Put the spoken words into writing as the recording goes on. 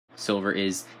silver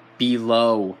is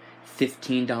below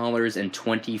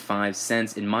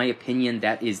 $15.25. In my opinion,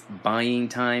 that is buying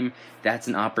time. That's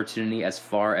an opportunity as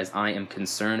far as I am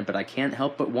concerned, but I can't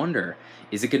help but wonder,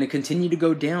 is it going to continue to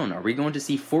go down? Are we going to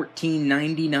see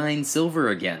 $14.99 silver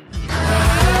again?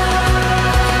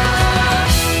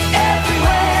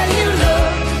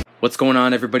 What's going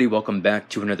on, everybody? Welcome back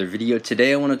to another video.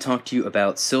 Today I want to talk to you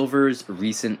about silver's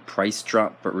recent price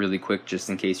drop, but really quick, just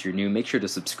in case you're new, make sure to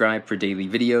subscribe for daily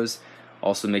videos.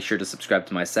 Also make sure to subscribe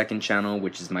to my second channel,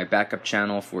 which is my backup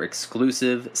channel for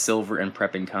exclusive silver and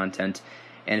prepping content.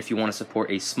 And if you want to support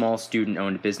a small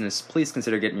student-owned business, please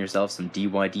consider getting yourself some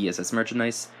DYDSS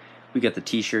merchandise. We got the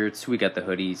t-shirts, we got the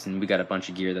hoodies, and we got a bunch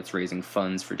of gear that's raising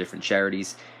funds for different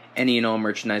charities. Any and all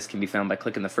merchandise can be found by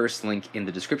clicking the first link in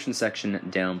the description section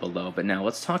down below. But now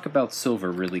let's talk about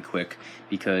silver really quick,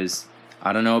 because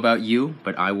I don't know about you,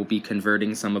 but I will be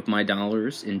converting some of my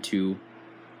dollars into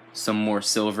some more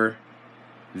silver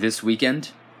this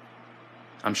weekend.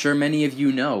 I'm sure many of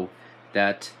you know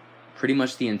that pretty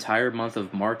much the entire month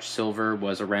of March silver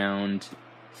was around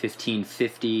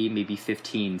 $15.50, maybe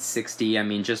 $15.60. I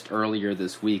mean, just earlier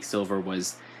this week silver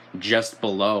was just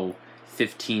below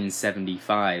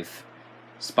 $15.75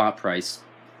 spot price,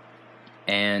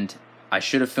 and I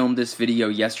should have filmed this video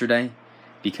yesterday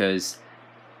because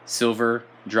silver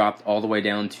dropped all the way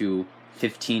down to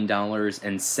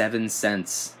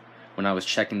 $15.07 when I was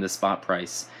checking the spot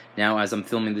price. Now, as I'm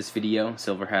filming this video,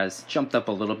 silver has jumped up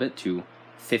a little bit to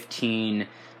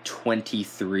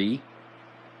 $15.23,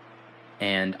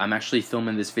 and I'm actually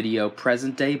filming this video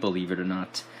present day, believe it or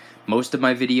not. Most of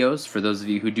my videos, for those of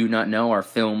you who do not know, are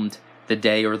filmed the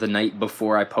day or the night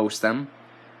before I post them.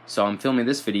 So I'm filming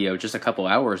this video just a couple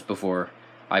hours before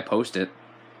I post it.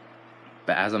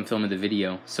 But as I'm filming the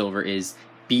video, silver is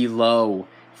below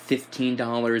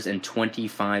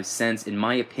 $15.25. In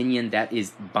my opinion, that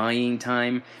is buying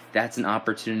time. That's an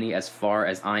opportunity as far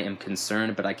as I am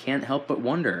concerned, but I can't help but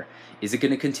wonder, is it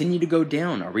going to continue to go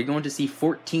down? Are we going to see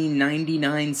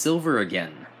 $14.99 silver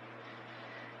again?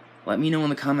 Let me know in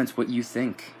the comments what you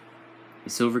think.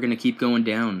 Is silver going to keep going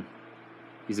down?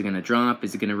 Is it going to drop?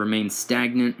 Is it going to remain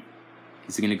stagnant?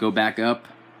 Is it going to go back up?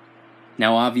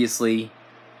 Now, obviously,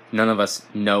 none of us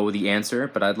know the answer,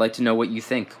 but I'd like to know what you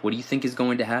think. What do you think is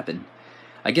going to happen?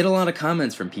 I get a lot of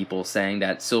comments from people saying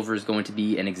that silver is going to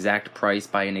be an exact price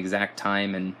by an exact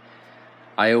time, and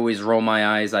I always roll my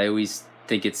eyes. I always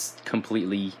think it's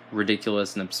completely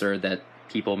ridiculous and absurd that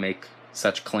people make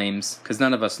such claims, because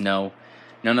none of us know.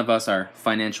 None of us are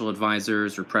financial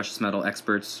advisors or precious metal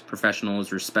experts,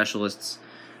 professionals, or specialists.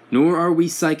 Nor are we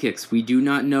psychics. We do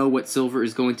not know what silver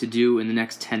is going to do in the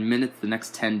next 10 minutes, the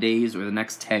next 10 days, or the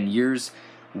next 10 years.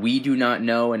 We do not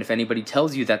know, and if anybody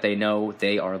tells you that they know,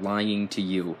 they are lying to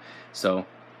you. So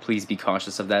please be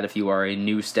cautious of that if you are a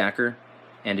new stacker.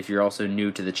 And if you're also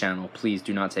new to the channel, please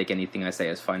do not take anything I say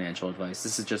as financial advice.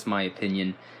 This is just my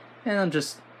opinion, and I'm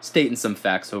just stating some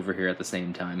facts over here at the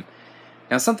same time.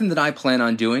 Now, something that I plan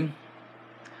on doing,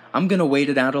 I'm going to wait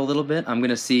it out a little bit. I'm going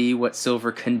to see what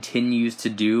silver continues to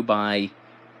do by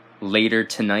later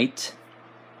tonight,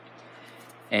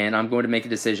 and I'm going to make a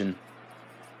decision.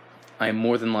 I am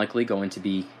more than likely going to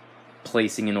be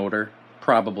placing an order,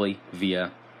 probably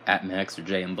via APMEX or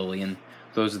JM Bullion.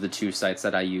 Those are the two sites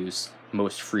that I use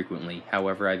most frequently.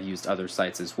 However, I've used other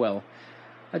sites as well.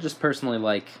 I just personally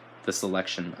like the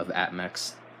selection of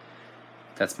APMEX.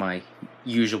 That's my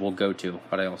usual go-to,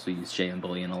 but I also use JM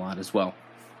Bullion a lot as well.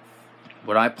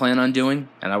 What I plan on doing,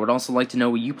 and I would also like to know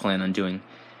what you plan on doing,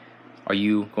 are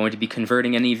you going to be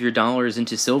converting any of your dollars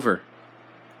into silver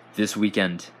this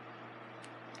weekend?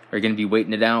 Are you going to be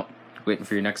waiting it out, waiting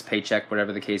for your next paycheck,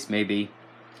 whatever the case may be?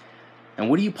 And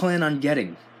what do you plan on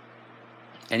getting?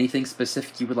 Anything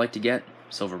specific you would like to get?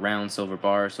 Silver rounds, silver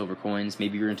bars, silver coins,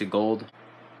 maybe you're into gold?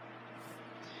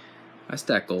 I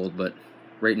stack gold, but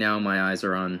right now my eyes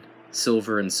are on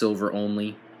silver and silver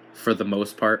only for the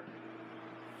most part.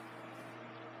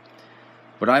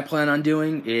 What I plan on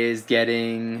doing is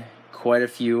getting quite a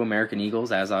few American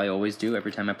Eagles, as I always do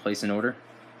every time I place an order.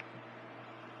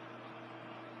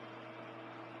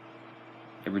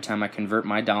 Every time I convert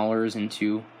my dollars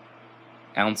into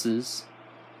ounces.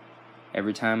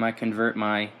 Every time I convert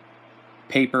my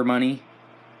paper money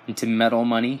into metal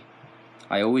money.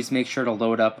 I always make sure to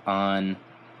load up on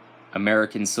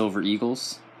American Silver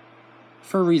Eagles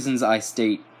for reasons I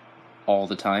state all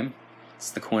the time.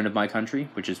 It's the coin of my country,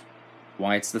 which is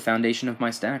why it's the foundation of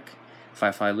my stack.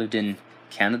 If I lived in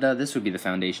Canada, this would be the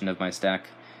foundation of my stack.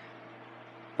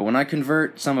 But when I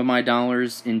convert some of my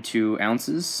dollars into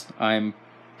ounces, I'm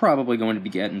probably going to be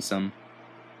getting some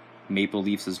Maple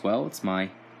Leafs as well. It's my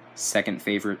second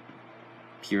favorite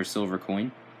pure silver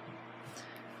coin.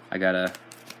 I got a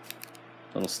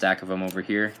little stack of them over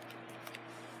here.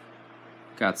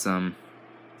 Got some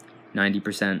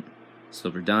 90%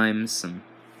 silver dimes, some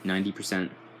 90%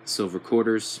 silver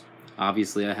quarters.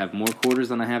 Obviously, I have more quarters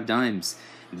than I have dimes.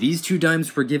 These 2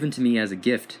 dimes were given to me as a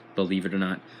gift, believe it or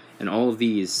not. And all of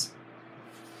these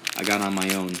I got on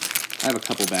my own. I have a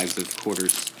couple bags of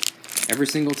quarters. Every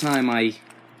single time I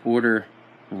order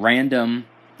random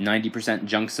 90%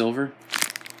 junk silver,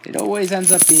 it always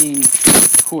ends up being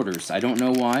quarters. I don't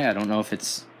know why. I don't know if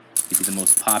it's maybe the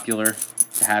most popular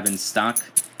to have in stock.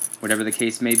 Whatever the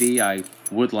case may be, I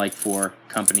would like for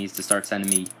companies to start sending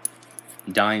me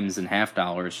dimes and half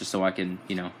dollars just so I can,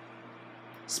 you know,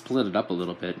 split it up a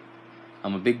little bit.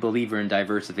 I'm a big believer in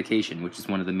diversification, which is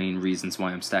one of the main reasons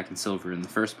why I'm stacking silver in the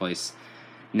first place.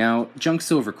 Now, junk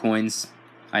silver coins,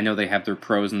 I know they have their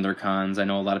pros and their cons. I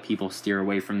know a lot of people steer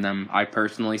away from them. I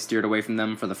personally steered away from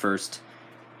them for the first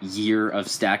year of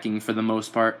stacking for the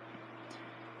most part.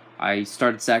 I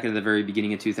started stacking at the very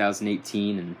beginning of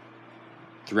 2018, and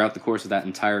throughout the course of that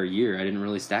entire year, I didn't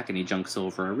really stack any junk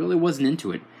silver. I really wasn't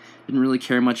into it. Didn't really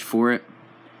care much for it.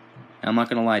 And I'm not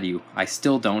going to lie to you. I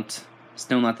still don't.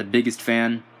 Still not the biggest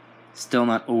fan. Still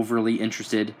not overly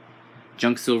interested.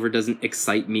 Junk silver doesn't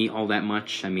excite me all that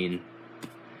much. I mean,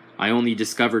 I only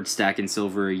discovered stacking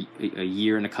silver a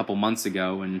year and a couple months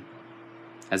ago, and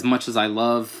as much as I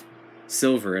love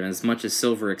silver and as much as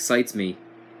silver excites me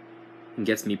and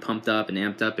gets me pumped up and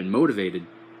amped up and motivated,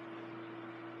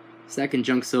 stacking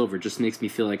junk silver just makes me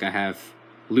feel like I have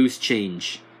loose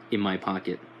change in my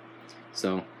pocket.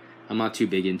 So I'm not too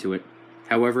big into it.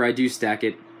 However, I do stack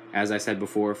it, as I said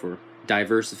before, for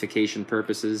diversification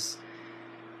purposes.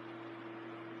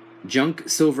 Junk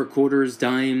silver quarters,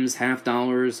 dimes, half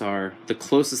dollars are the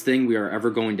closest thing we are ever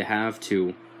going to have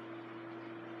to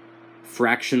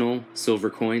fractional silver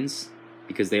coins,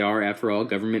 because they are, after all,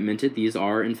 government minted. These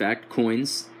are, in fact,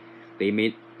 coins. They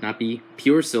may not be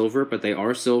pure silver, but they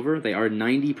are silver. They are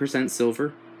 90%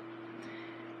 silver.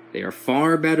 They are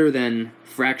far better than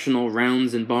fractional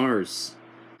rounds and bars.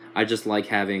 I just like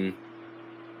having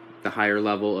the higher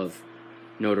level of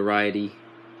notoriety.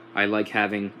 I like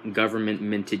having government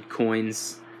minted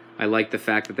coins. I like the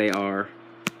fact that they are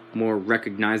more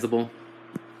recognizable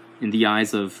in the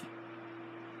eyes of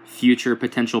future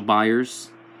potential buyers.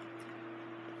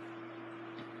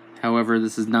 However,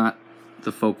 this is not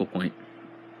the focal point.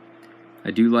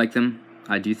 I do like them.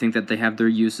 I do think that they have their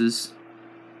uses.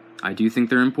 I do think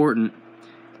they're important.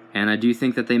 And I do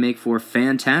think that they make for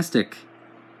fantastic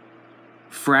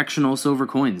fractional silver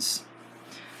coins.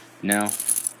 Now,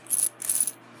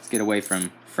 let's get away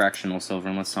from fractional silver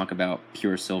and let's talk about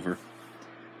pure silver.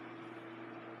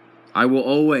 I will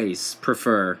always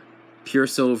prefer pure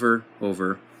silver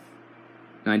over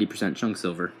 90% junk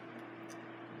silver.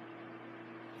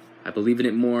 I believe in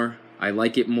it more. I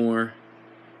like it more.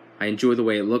 I enjoy the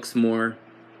way it looks more.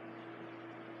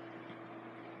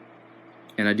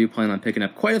 And I do plan on picking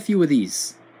up quite a few of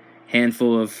these.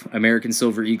 Handful of American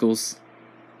Silver Eagles.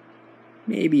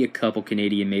 Maybe a couple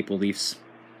Canadian Maple Leafs.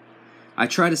 I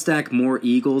try to stack more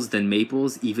Eagles than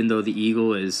Maples, even though the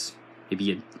Eagle is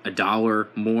maybe a dollar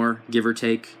more, give or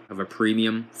take, of a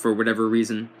premium for whatever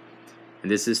reason. And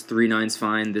this is 3 nines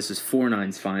fine, this is 4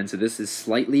 nines fine, so this is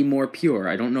slightly more pure.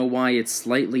 I don't know why it's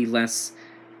slightly less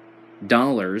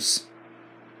dollars.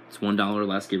 It's $1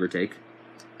 less, give or take.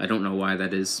 I don't know why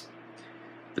that is.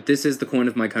 But this is the coin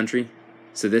of my country,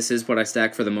 so this is what I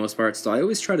stack for the most part. So I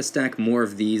always try to stack more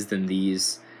of these than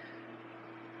these.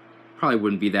 Probably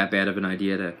wouldn't be that bad of an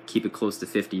idea to keep it close to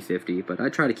 50-50, but I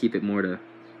try to keep it more to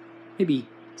maybe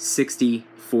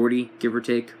 60-40, give or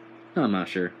take. No, I'm not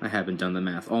sure. I haven't done the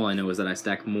math. All I know is that I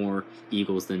stack more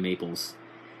Eagles than Maples.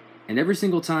 And every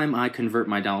single time I convert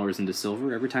my dollars into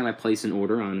silver, every time I place an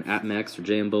order on AppMex or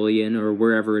JM Bullion or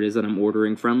wherever it is that I'm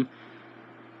ordering from,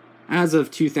 as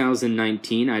of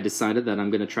 2019, I decided that I'm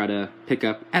going to try to pick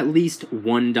up at least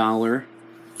 $1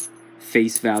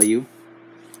 face value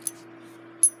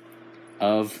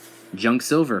of junk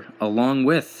silver, along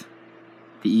with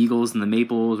the Eagles and the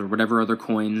Maples or whatever other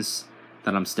coins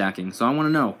that I'm stacking. So I want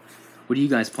to know, what do you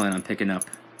guys plan on picking up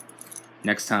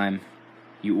next time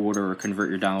you order or convert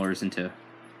your dollars into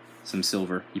some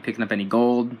silver? You picking up any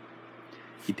gold?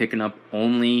 You picking up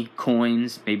only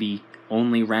coins? Maybe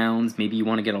only rounds? Maybe you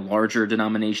want to get a larger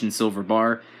denomination silver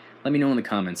bar? Let me know in the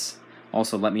comments.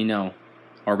 Also, let me know,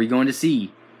 are we going to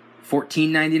see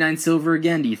 $14.99 silver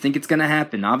again? Do you think it's going to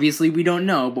happen? Obviously, we don't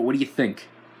know, but what do you think?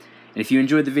 And if you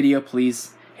enjoyed the video,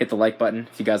 please hit the like button.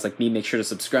 If you guys like me, make sure to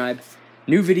subscribe.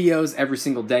 New videos every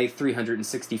single day,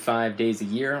 365 days a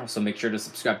year. Also, make sure to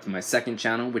subscribe to my second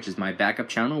channel, which is my backup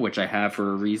channel, which I have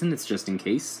for a reason. It's just in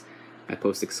case. I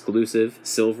post exclusive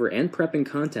silver and prepping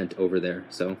content over there,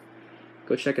 so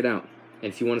go check it out.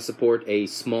 And if you want to support a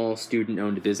small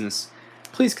student-owned business,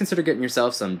 please consider getting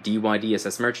yourself some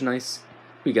DYDSS merchandise.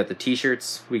 We got the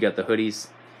t-shirts, we got the hoodies,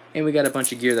 and we got a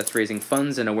bunch of gear that's raising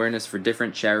funds and awareness for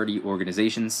different charity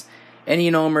organizations. Any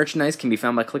and all merchandise can be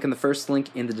found by clicking the first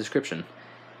link in the description.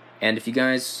 And if you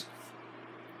guys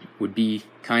would be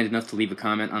kind enough to leave a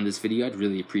comment on this video, I'd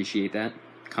really appreciate that.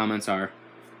 Comments are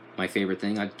my favorite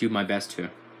thing. I do my best to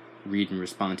read and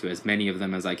respond to as many of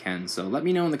them as I can. So let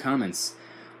me know in the comments.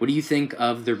 What do you think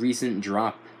of the recent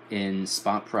drop in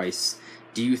spot price?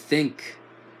 Do you think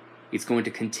it's going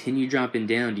to continue dropping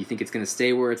down? Do you think it's going to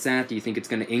stay where it's at? Do you think it's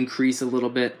going to increase a little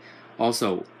bit?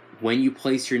 Also, when you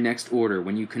place your next order,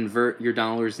 when you convert your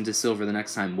dollars into silver the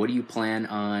next time, what do you plan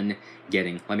on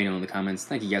getting? Let me know in the comments.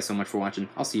 Thank you guys so much for watching.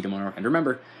 I'll see you tomorrow. And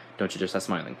remember, don't you just stop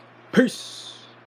smiling. Peace!